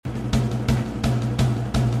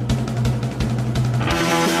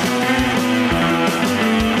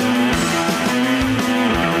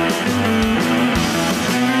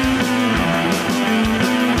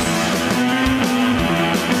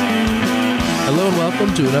Hello and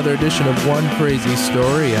welcome to another edition of One Crazy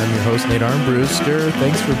Story. I'm your host, Nate Armbruster.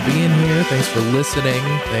 Thanks for being here. Thanks for listening.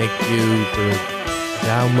 Thank you for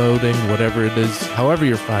downloading, whatever it is, however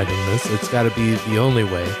you're finding this. It's got to be the only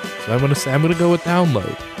way. So I'm going to go with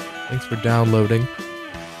download. Thanks for downloading.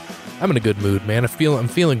 I'm in a good mood, man. I'm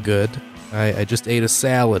feeling good. I just ate a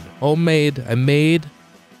salad. Homemade. I made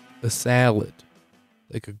a salad.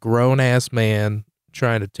 Like a grown-ass man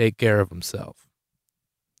trying to take care of himself.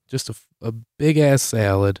 Just a big-ass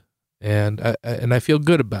salad, and I feel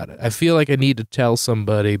good about it. I feel like I need to tell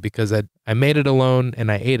somebody because I made it alone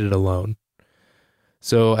and I ate it alone.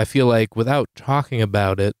 So I feel like without talking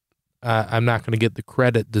about it, I'm not going to get the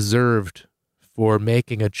credit deserved for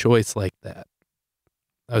making a choice like that.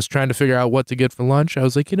 I was trying to figure out what to get for lunch. I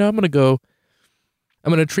was like, I'm going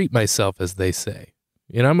to treat myself, as they say.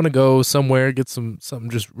 I'm going to go somewhere, get something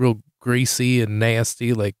just real greasy and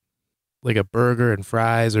nasty, like a burger and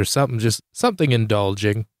fries or something, just something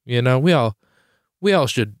indulging. We all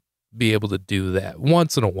should be able to do that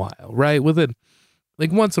once in a while, right?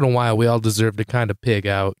 Once in a while, we all deserve to kind of pig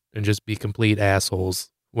out and just be complete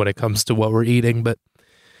assholes when it comes to what we're eating. But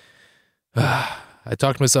I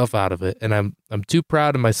talked myself out of it, and I'm too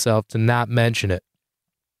proud of myself to not mention it.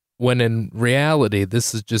 When in reality,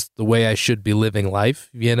 this is just the way I should be living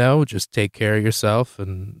life. Just take care of yourself,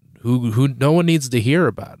 and who no one needs to hear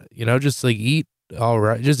about it. Just like eat all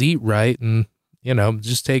right, just eat right, and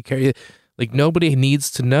just take care of you. Like nobody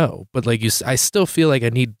needs to know, but I still feel like I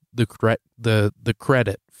need the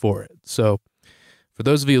credit for it. So for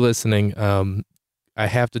those of you listening, I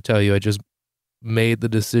have to tell you, I just made the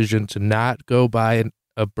decision to not go buy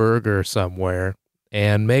a burger somewhere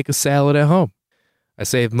and make a salad at home. I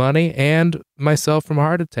saved money and myself from a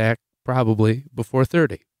heart attack probably before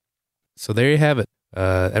 30. So there you have it.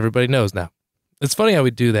 Everybody knows now. It's funny how we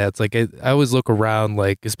do that. It's like I always look around,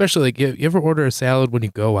 especially you ever order a salad when you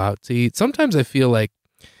go out to eat? Sometimes I feel like,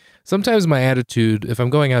 sometimes my attitude, if I'm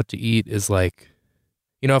going out to eat, is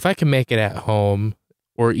if I can make it at home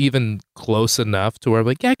or even close enough to where I'm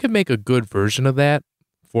like, yeah, I could make a good version of that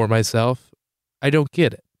for myself. I don't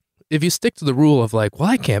get it. If you stick to the rule of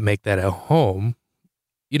I can't make that at home,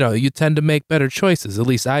 you tend to make better choices. At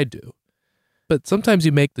least I do. But sometimes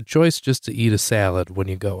you make the choice just to eat a salad when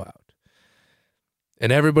you go out.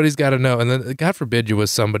 And everybody's got to know. And then, God forbid you with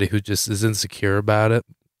somebody who just is insecure about it.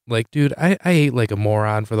 Dude, I ate like a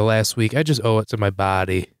moron for the last week. I just owe it to my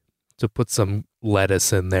body to put some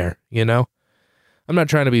lettuce in there, I'm not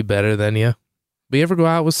trying to be better than you. But you ever go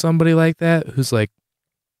out with somebody like that who's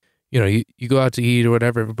you go out to eat or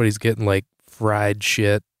whatever, everybody's getting fried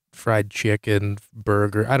shit, fried chicken,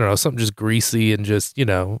 burger, I don't know, something just greasy and just,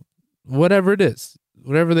 whatever it is,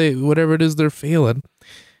 whatever it is they're feeling.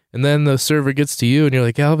 And then the server gets to you and you're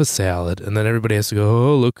like, I'll have a salad. And then everybody has to go,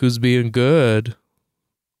 oh, look who's being good.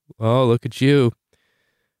 Oh, look at you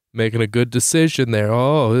making a good decision there.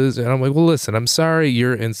 Oh, and I'm like, well, listen, I'm sorry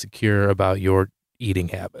you're insecure about your eating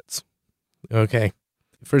habits. Okay.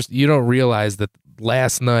 First, you don't realize that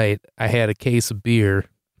last night I had a case of beer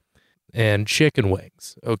and chicken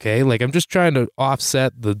wings. Okay. I'm just trying to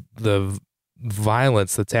offset the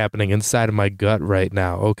violence that's happening inside of my gut right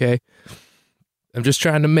now. Okay. I'm just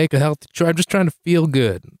trying to make a healthy choice. I'm just trying to feel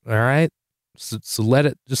good. All right. So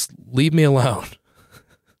just leave me alone.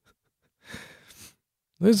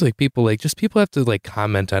 There's people people have to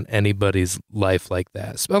comment on anybody's life like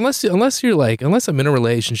that. Unless I'm in a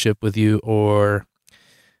relationship with you or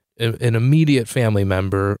an immediate family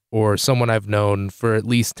member or someone I've known for at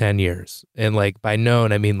least 10 years. And by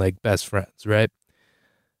known, I mean best friends, right?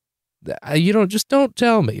 Just don't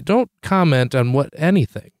tell me. Don't comment on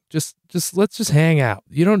anything. Just let's just hang out.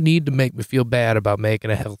 You don't need to make me feel bad about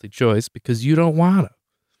making a healthy choice because you don't want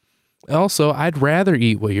to. Also, I'd rather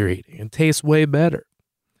eat what you're eating. It tastes way better.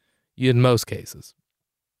 In most cases.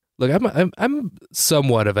 Look, I'm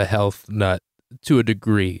somewhat of a health nut to a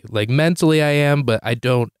degree. Mentally I am, but I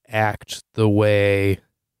don't act that way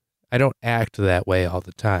all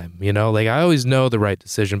the time. I always know the right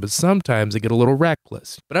decision, but sometimes I get a little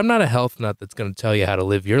reckless. But I'm not a health nut that's going to tell you how to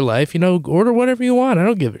live your life. Order whatever you want. I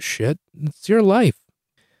don't give a shit. It's your life.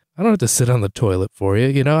 I don't have to sit on the toilet for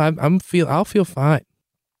you. I'll feel fine.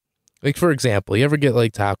 For example, you ever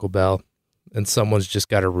get Taco Bell and someone's just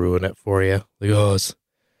got to ruin it for you?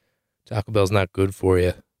 Taco Bell's not good for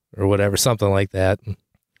you or whatever, something like that.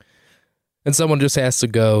 And someone just has to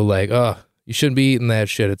go oh, you shouldn't be eating that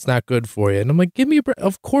shit. It's not good for you. And I'm like, give me a break.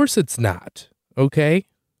 Of course it's not. Okay.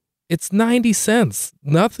 It's 90 cents.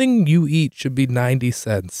 Nothing you eat should be 90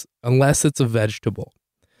 cents unless it's a vegetable.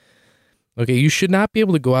 Okay, you should not be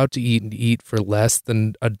able to go out to eat and eat for less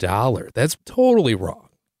than $1. That's totally wrong.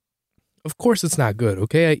 Of course it's not good,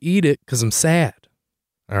 okay? I eat it because I'm sad,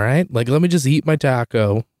 all right? Like, let me just eat my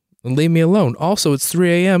taco and leave me alone. Also, it's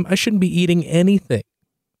 3 a.m. I shouldn't be eating anything,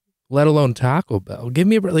 let alone Taco Bell. Give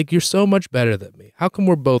me a break. Like, you're so much better than me. How come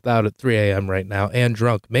we're both out at 3 a.m. right now and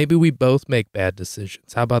drunk? Maybe we both make bad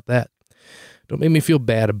decisions. How about that? Don't make me feel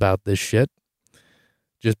bad about this shit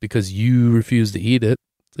just because you refuse to eat it.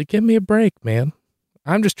 It's like, give me a break, man.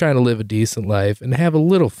 I'm just trying to live a decent life and have a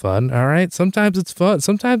little fun, all right? Sometimes it's fun.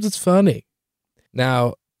 Sometimes it's funny.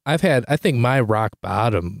 Now, I think my rock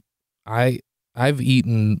bottom, I've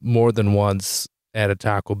eaten more than once at a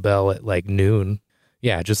Taco Bell at like noon.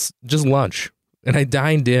 Yeah, just lunch. And I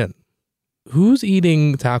dined in. Who's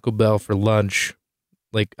eating Taco Bell for lunch,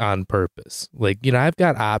 like, on purpose? Like, I've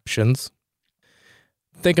got options.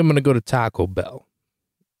 Think I'm going to go to Taco Bell.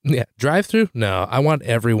 Yeah, drive-through? No, I want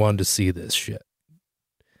everyone to see this shit.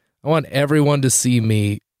 I want everyone to see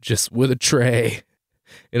me just with a tray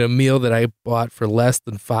in a meal that I bought for less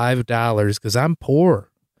than $5 because I'm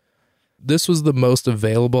poor. This was the most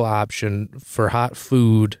available option for hot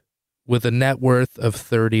food with a net worth of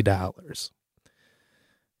 $30.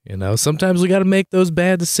 Sometimes we got to make those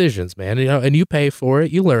bad decisions, man. And you pay for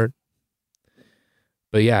it, you learn.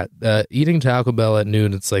 But yeah, eating Taco Bell at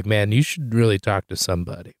noon, it's like, man, you should really talk to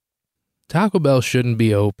somebody. Taco Bell shouldn't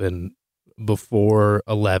be open before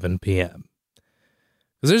 11 p.m.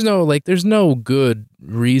 Because there's no good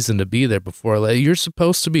reason to be there before. Like, you're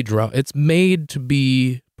supposed to be drunk. It's made to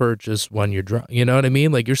be purchased when you're drunk. You know what I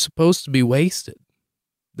mean? Like, you're supposed to be wasted.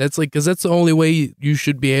 That's like, because that's the only way you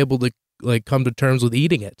should be able to like come to terms with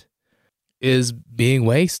eating it, is being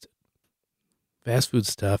wasted. Fast food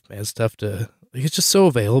stuff, man, it's tough to, like, it's just so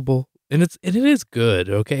available. And it is good,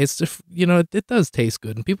 okay? It's just, it does taste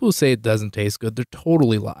good. And people who say it doesn't taste good, they're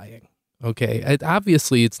totally lying. Okay,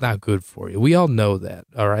 obviously it's not good for you. We all know that,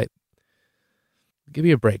 all right? Give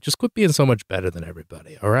me a break. Just quit being so much better than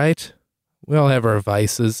everybody, all right? We all have our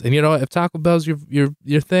vices. And, if Taco Bell's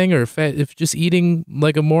your thing, or if just eating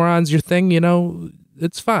like a moron's your thing,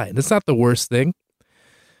 it's fine. It's not the worst thing.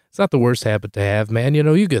 It's not the worst habit to have, man.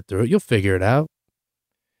 You get through it. You'll figure it out.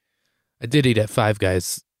 I did eat at Five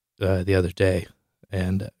Guys the other day,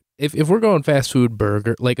 and If we're going fast food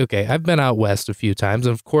burger, like, okay, I've been out west a few times,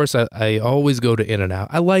 and of course I always go to In-N-Out.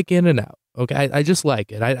 I like In-N-Out, okay? I just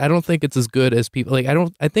like it. I don't think it's as good as people, like,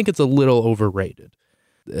 I think it's a little overrated.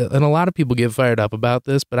 And a lot of people get fired up about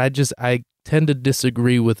this, but I tend to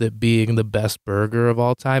disagree with it being the best burger of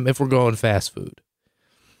all time if we're going fast food.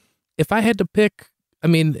 If I had to pick, I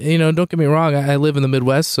mean, don't get me wrong, I live in the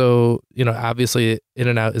Midwest, so, obviously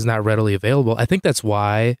In-N-Out is not readily available. I think that's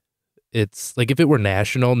why. It's like, if it were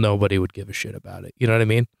national, nobody would give a shit about it. You know what I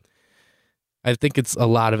mean? I think a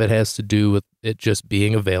lot of it has to do with it just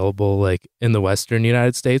being available, like, in the Western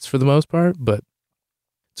United States for the most part, but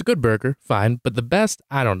it's a good burger, fine. But the best,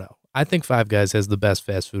 I don't know. I think Five Guys has the best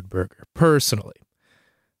fast food burger, personally.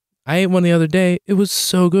 I ate one the other day. It was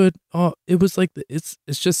so good. Oh, it was like,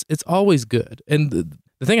 it's always good. And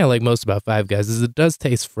the thing I like most about Five Guys is it does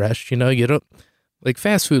taste fresh. You don't, like,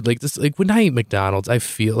 fast food, like this, like, when I eat McDonald's, I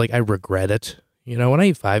feel like I regret it. When I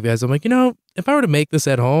eat Five Guys, I'm like, if I were to make this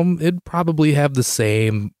at home, it'd probably have the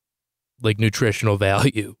same, like, nutritional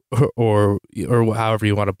value or however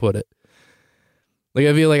you want to put it. Like,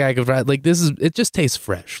 I feel like I could, like, it just tastes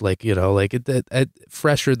fresh. Like, like it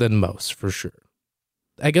fresher than most, for sure.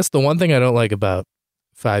 I guess the one thing I don't like about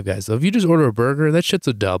Five Guys, though, if you just order a burger, that shit's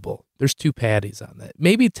a double. There's 2 patties on that.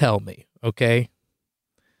 Maybe tell me, okay?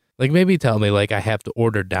 Like, maybe tell me, like, I have to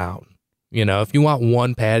order down. If you want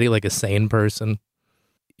 1 patty, like a sane person,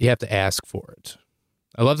 you have to ask for it.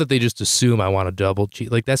 I love that they just assume I want a double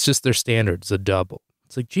cheese. Like, that's just their standard. It's a double.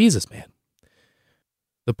 It's like, Jesus, man.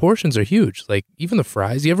 The portions are huge. Like, even the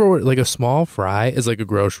fries. You ever order, like, a small fry is like a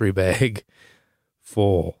grocery bag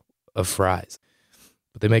full of fries.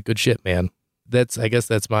 But they make good shit, man. I guess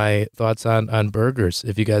that's my thoughts on burgers,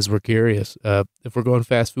 if you guys were curious. If we're going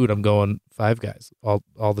fast food, I'm going Five Guys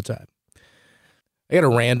all the time. I got a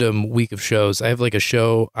random week of shows. I have, like, a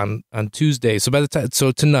show on Tuesday. So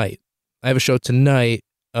tonight, I have a show tonight,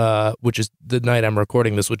 which is the night I'm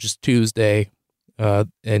recording this, which is Tuesday.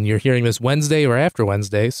 And you're hearing this Wednesday or after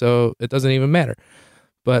Wednesday, so it doesn't even matter.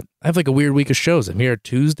 But I have, like, a weird week of shows. I'm here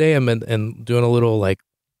Tuesday. I'm and doing a little, like,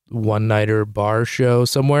 one-nighter bar show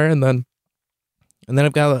somewhere, and then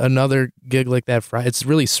I've got another gig like that Friday. It's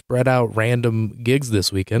really spread out random gigs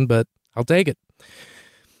this weekend, but I'll take it.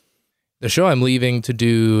 The show I'm leaving to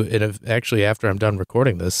do, actually after I'm done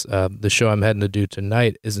recording this, the show I'm heading to do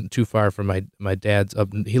tonight isn't too far from my dad's.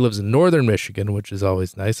 He lives in northern Michigan, which is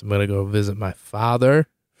always nice. I'm going to go visit my father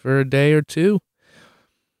for a day or two,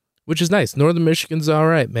 which is nice. Northern Michigan's all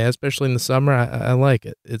right, man, especially in the summer. I like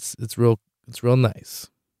it. It's real nice.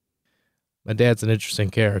 My dad's an interesting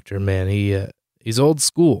character, man. He's old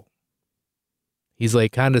school. He's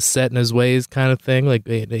like kind of set in his ways kind of thing. Like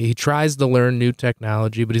he tries to learn new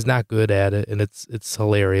technology, but he's not good at it. And it's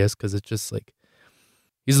hilarious because it's just like,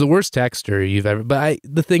 he's the worst texter you've ever, but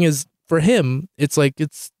the thing is for him, it's like,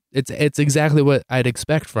 it's exactly what I'd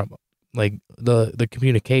expect from him. Like the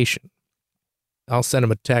communication. I'll send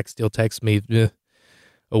him a text. He'll text me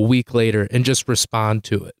a week later and just respond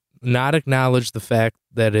to it. Not acknowledge the fact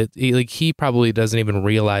that he probably doesn't even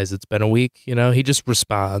realize it's been a week. You know, he just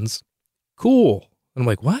responds. Cool. And I'm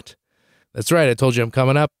like, what? That's right. I told you I'm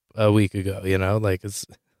coming up a week ago, you know, like it's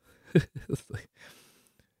like,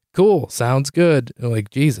 cool. Sounds good. And I'm like,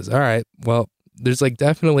 Jesus. All right. Well, there's like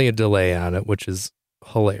definitely a delay on it, which is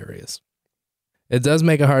hilarious. It does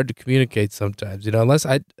make it hard to communicate sometimes, you know,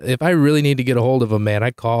 if I really need to get a hold of him, man,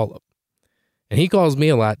 I call him. And he calls me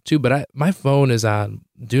a lot too, but my phone is on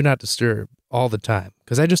Do Not Disturb all the time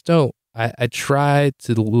because I just don't. I try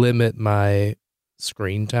to limit my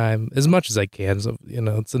screen time as much as I can. So, you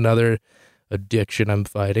know, it's another addiction I'm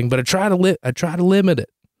fighting, but I try to limit it.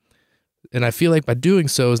 And I feel like by doing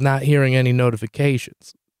so is not hearing any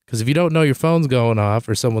notifications. Because if you don't know your phone's going off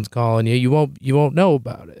or someone's calling you, you won't know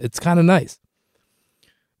about it. It's kind of nice.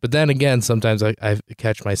 But then again, sometimes I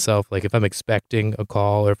catch myself, like if I'm expecting a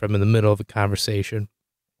call or if I'm in the middle of a conversation,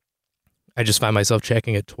 I just find myself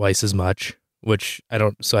checking it twice as much, which I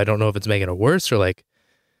don't know if it's making it worse or like,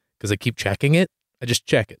 because I keep checking it, I just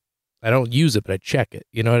check it. I don't use it, but I check it.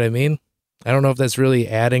 You know what I mean? I don't know if that's really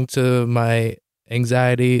adding to my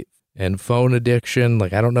anxiety and phone addiction.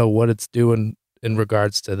 Like, I don't know what it's doing in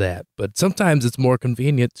regards to that, but sometimes it's more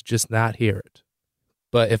convenient to just not hear it.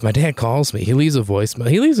 But if my dad calls me, he leaves a voicemail.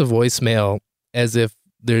 He leaves a voicemail as if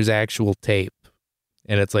there's actual tape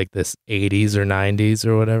and it's like this 80s or 90s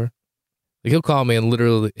or whatever. Like he'll call me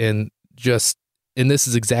and this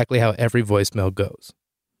is exactly how every voicemail goes.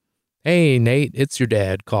 Hey, Nate, it's your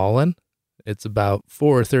dad calling. It's about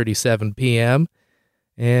 4:37 p.m.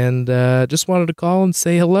 And just wanted to call and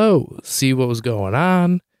say hello, see what was going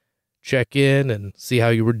on, check in and see how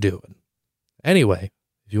you were doing. Anyway,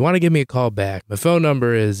 if you want to give me a call back, my phone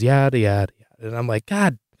number is yada, yada, yada. And I'm like,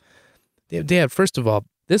 God, Dad, first of all,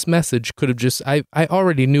 this message could have just, I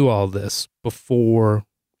already knew all this before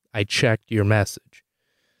I checked your message.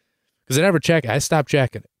 Because I never check it. I stopped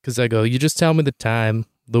checking it. Because I go, you just tell me the time,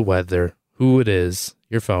 the weather, who it is,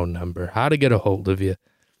 your phone number, how to get a hold of you.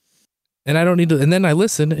 And I don't need to, and then I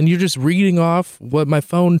listen, and you're just reading off what my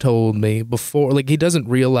phone told me before. Like, he doesn't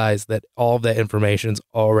realize that all of that information's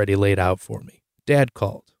already laid out for me. Dad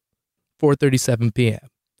called, 4:37 p.m.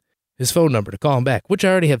 His phone number to call him back, which I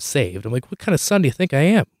already have saved. I'm like, what kind of son do you think I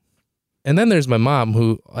am? And then there's my mom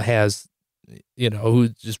who has, who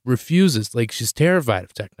just refuses. Like, she's terrified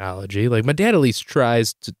of technology. Like, my dad at least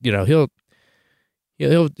tries to,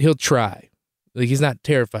 he'll try. Like, he's not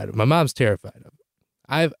terrified of it. My mom's terrified of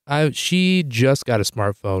it. She just got a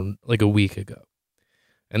smartphone like a week ago.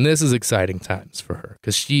 And this is exciting times for her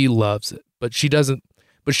because she loves it, but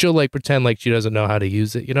she'll like pretend like she doesn't know how to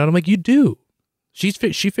use it. You know, and I'm like, you do. She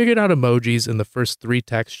figured out emojis in the first 3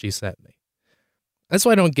 texts she sent me. That's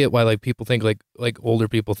why I don't get why like people think like older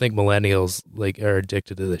people think millennials like are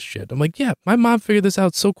addicted to this shit. I'm like, yeah, my mom figured this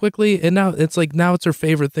out so quickly, and now it's her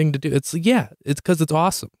favorite thing to do. It's because it's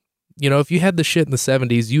awesome. You know, if you had the shit in the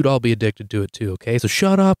 70s, you'd all be addicted to it too. Okay, so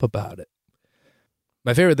shut up about it.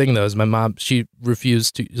 My favorite thing though is my mom. She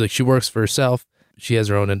refused to she works for herself. She has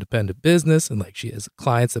her own independent business, and like she has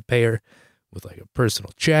clients that pay her with like a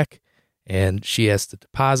personal check, and she has to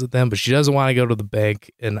deposit them, but she doesn't want to go to the bank.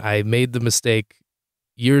 And I made the mistake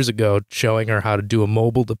years ago showing her how to do a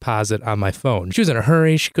mobile deposit on my phone. She was in a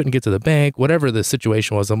hurry. She couldn't get to the bank, whatever the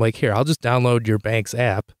situation was. I'm like, here, I'll just download your bank's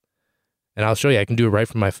app and I'll show you. I can do it right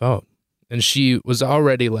from my phone. And she was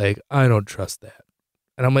already like, I don't trust that.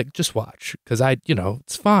 And I'm like, just watch, because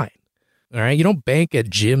it's fine. All right. You don't bank at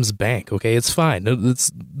Jim's bank. Okay. It's fine.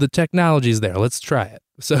 The technology's there. Let's try it.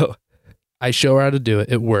 So I show her how to do it.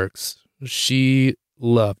 It works. She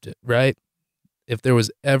loved it. Right. If there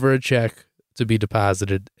was ever a check to be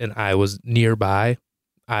deposited and I was nearby,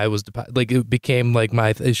 it became like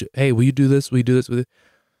my, hey, will you do this? Will you do this with it?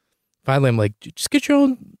 Finally, I'm like, just get your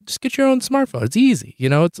own smartphone. It's easy.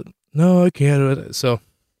 No, I can't. So a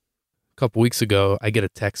couple weeks ago, I get a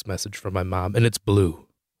text message from my mom and it's blue.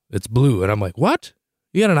 It's blue. And I'm like, what?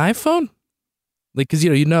 You got an iPhone? Like, cause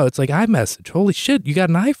it's like iMessage. Holy shit. You got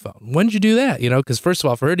an iPhone. When did you do that? Cause first of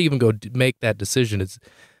all, for her to even go make that decision, it's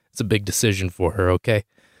a big decision for her. Okay.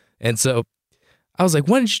 And so I was like,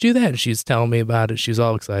 when did you do that? And she's telling me about it. She was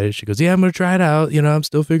all excited. She goes, yeah, I'm going to try it out. I'm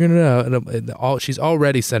still figuring it out. And she's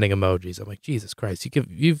already sending emojis. I'm like, Jesus Christ,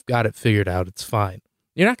 you've got it figured out. It's fine.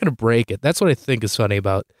 You're not going to break it. That's what I think is funny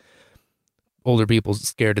about older people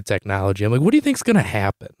scared of technology. I'm like, what do you think's going to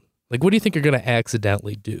happen? Like, what do you think you're going to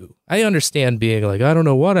accidentally do? I understand being like, I don't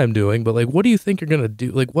know what I'm doing, but like, what do you think you're going to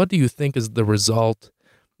do? Like, what do you think is the result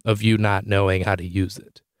of you not knowing how to use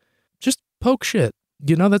it? Just poke shit.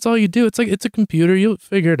 That's all you do. It's like, it's a computer. You'll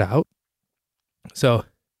figure it out. So,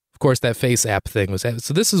 of course, that Face app thing was,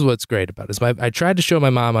 so this is what's great about it. I tried to show my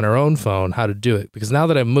mom on her own phone how to do it because now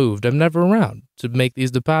that I've moved, I'm never around to make these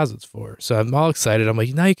deposits for her. So I'm all excited. I'm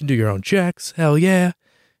like, now you can do your own checks. Hell yeah.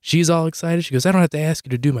 She's all excited. She goes, I don't have to ask you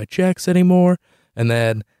to do my checks anymore. And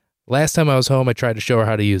then last time I was home, I tried to show her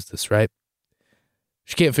how to use this, right?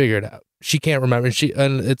 She can't figure it out. She can't remember.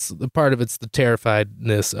 And it's the part of it's the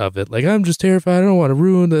terrifiedness of it. Like, I'm just terrified. I don't want to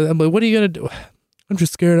ruin it. I'm like, what are you going to do? I'm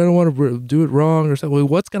just scared. I don't want to do it wrong or something. Well,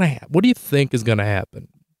 what's going to happen? What do you think is going to happen?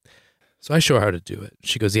 So I show her how to do it.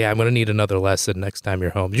 She goes, yeah, I'm going to need another lesson next time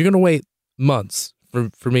you're home. You're going to wait months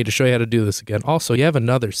for me to show you how to do this again. Also, you have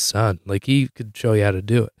another son. Like, he could show you how to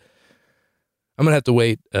do it. I'm going to have to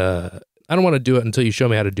wait. I don't want to do it until you show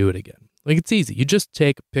me how to do it again. Like, it's easy. You just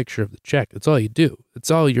take a picture of the check. That's all you do. It's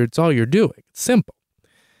all you're doing. It's simple.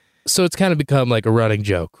 So it's kind of become like a running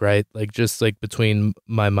joke, right? Like, just like between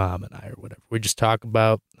my mom and I or whatever. We just talk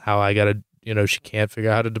about how I got to, she can't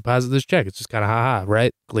figure out how to deposit this check. It's just kind of ha-ha,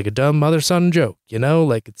 right? Like a dumb mother-son joke,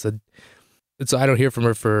 like I don't hear from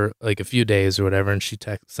her for like a few days or whatever. And she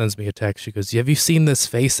sends me a text. She goes, have you seen this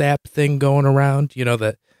Face app thing going around?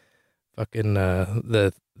 That fucking,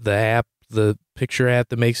 the app, the picture app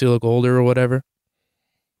that makes you look older or whatever.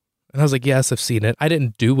 And I was like, yes, I've seen it. I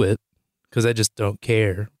didn't do it because I just don't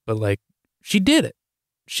care. But like, she did it.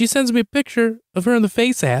 She sends me a picture of her in the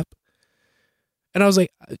Face app. And I was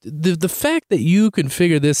like, the fact that you can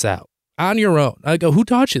figure this out on your own. I go, who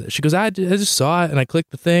taught you this? She goes, I just saw it and I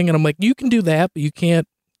clicked the thing. And I'm like, you can do that, but you can't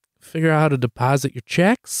figure out how to deposit your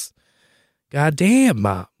checks? God damn,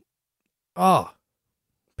 Mom. Oh,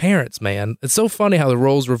 parents, man. It's so funny how the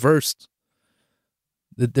roles reversed.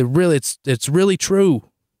 It's really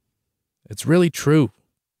true. It's really true.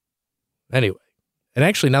 Anyway, and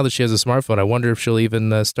actually now that she has a smartphone, I wonder if she'll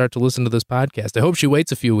even start to listen to this podcast. I hope she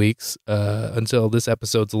waits a few weeks until this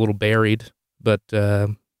episode's a little buried. But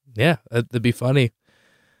yeah, that'd be funny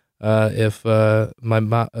if my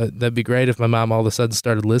mom. That'd be great if my mom all of a sudden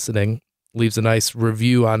started listening, leaves a nice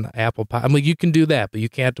review on Apple. I'm like, you can do that, but you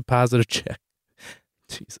can't deposit a check.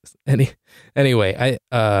 Jesus. Anyway,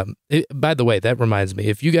 by the way, that reminds me,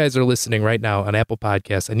 if you guys are listening right now on Apple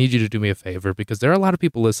Podcasts, I need you to do me a favor because there are a lot of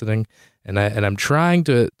people listening and I'm trying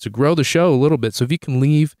to grow the show a little bit. So if you can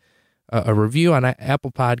leave a review on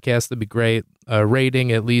Apple Podcasts, that'd be great. A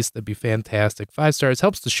rating, at least, that'd be fantastic. 5 stars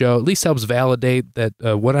helps the show, at least helps validate that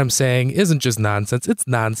what I'm saying isn't just nonsense. It's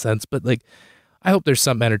nonsense, but like, I hope there's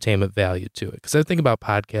some entertainment value to it because I think about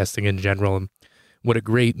podcasting in general and what a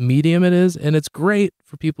great medium it is. And it's great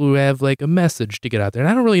for people who have like a message to get out there.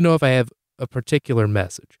 And I don't really know if I have a particular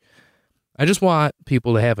message. I just want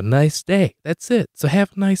people to have a nice day. That's it. So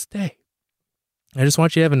have a nice day. I just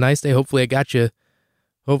want you to have a nice day. Hopefully I got you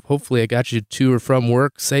to or from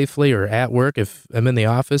work safely or at work if I'm in the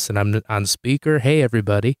office and I'm on speaker. Hey,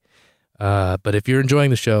 everybody. But if you're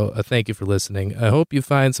enjoying the show, thank you for listening. I hope you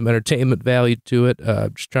find some entertainment value to it.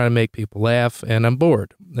 I'm just trying to make people laugh, and I'm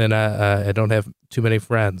bored, and I don't have too many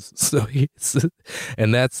friends. So,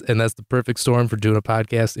 and that's the perfect storm for doing a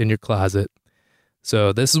podcast in your closet.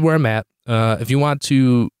 So this is where I'm at. If you want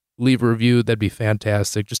to leave a review, that'd be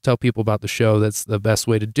fantastic. Just tell people about the show. That's the best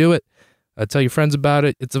way to do it. Tell your friends about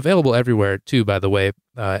it. It's available everywhere too, by the way.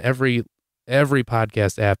 Every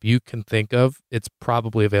podcast app you can think of, it's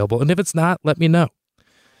probably available. And if it's not, let me know.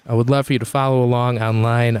 I would love for you to follow along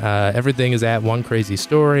online. Everything is at One Crazy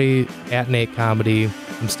Story, at Nate Comedy.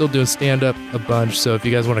 I'm still doing stand-up a bunch, so if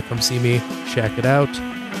you guys want to come see me, check it out.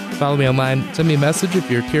 Follow me online. Send me a message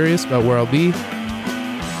if you're curious about where I'll be.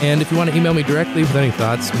 And if you want to email me directly with any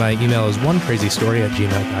thoughts, my email is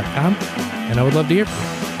onecrazystory@gmail.com, and I would love to hear from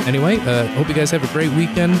you. Anyway, hope you guys have a great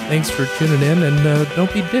weekend. Thanks for tuning in, and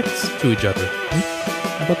don't be dicks to each other.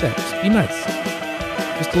 How about that? Just be nice.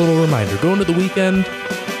 Just a little reminder. Go into the weekend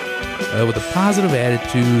with a positive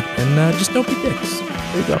attitude, and just don't be dicks.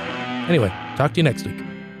 There you go. Anyway, talk to you next week.